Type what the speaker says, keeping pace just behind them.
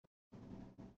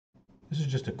This is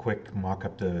just a quick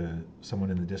mock-up to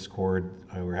someone in the Discord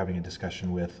we're having a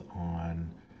discussion with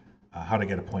on how to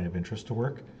get a point of interest to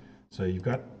work. So you've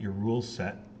got your rules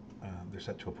set. They're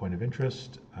set to a point of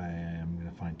interest. I am going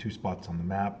to find 2 spots on the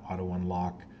map: auto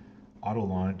unlock, auto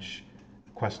launch.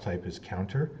 The quest type is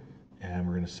counter, and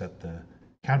we're going to set the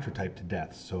counter type to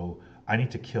death. So I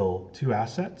need to kill 2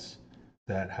 assets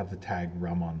that have the tag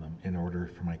rum on them in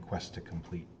order for my quest to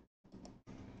complete.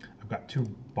 I've got 2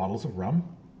 bottles of rum.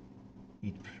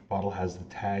 Each bottle has the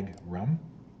tag rum,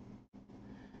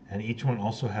 and each one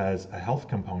also has a health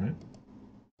component,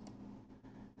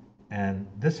 and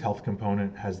this health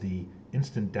component has the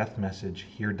instant death message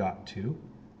here.2.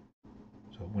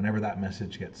 So whenever that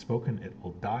message gets spoken, it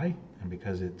will die, and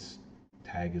because its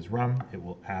tag is rum, it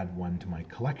will add 1 to my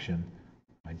collection,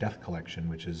 my death collection,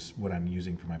 which is what I'm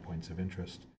using for my points of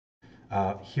interest.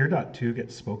 Here.2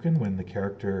 gets spoken when the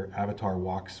character avatar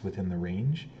walks within the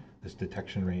range, this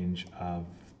detection range of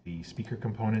the speaker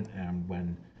component, and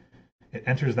when it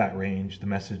enters that range, the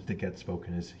message that gets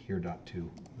spoken is here.2.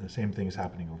 The same thing is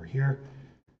happening over here.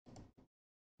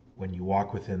 When you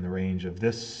walk within the range of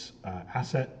this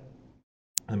asset,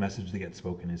 the message that gets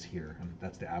spoken is here, and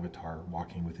that's the avatar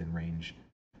walking within range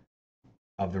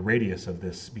of the radius of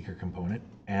this speaker component,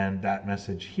 and that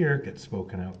message here gets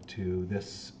spoken out to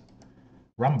this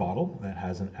rum bottle that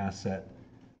has an asset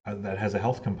that has a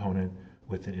health component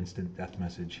with an instant death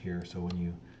message here. So when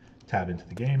you tab into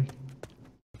the game,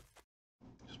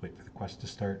 just wait for the quest to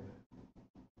start,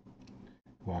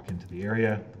 walk into the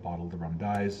area, the bottle of the rum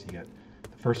dies, you get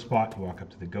the first spot, you walk up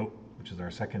to the goat, which is our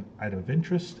second item of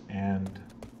interest, and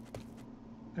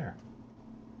there.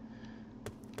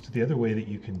 So the other way that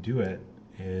you can do it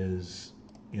is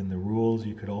in the rules.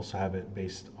 You could also have it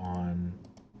based on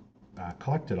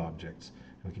collected objects.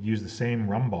 We could use the same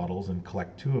rum bottles and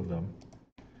collect 2 of them,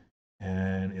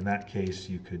 and in that case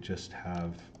you could just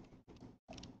have,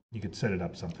 you could set it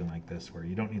up something like this where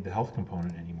you don't need the health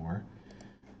component anymore,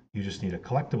 you just need a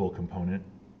collectible component.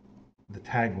 The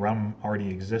tag rum already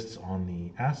exists on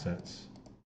the assets,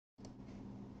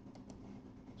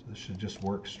 so this should just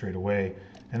work straight away.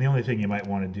 And the only thing you might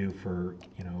want to do for,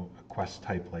 you know, a quest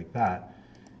type like that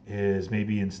is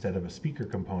maybe instead of a speaker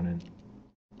component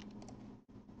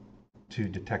to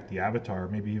detect the avatar,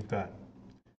 maybe you've got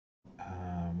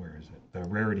where is it, the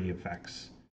rarity effects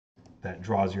that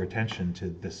draws your attention to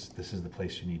this is the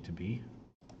place you need to be.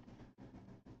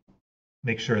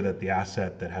 Make sure that the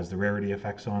asset that has the rarity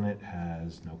effects on it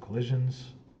has no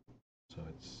collisions, so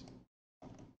it's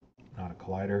not a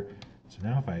collider. So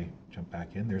now if I jump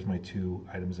back in, there's my 2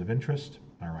 items of interest,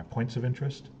 or my points of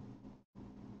interest.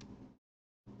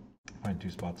 Find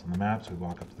 2 spots on the map, so we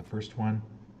walk up to the first one,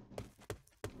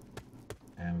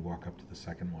 and we walk up to the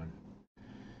second one.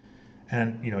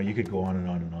 And you know, you could go on and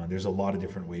on and on. There's a lot of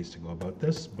different ways to go about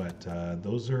this, but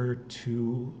those are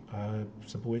 2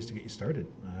 simple ways to get you started.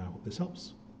 I hope this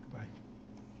helps.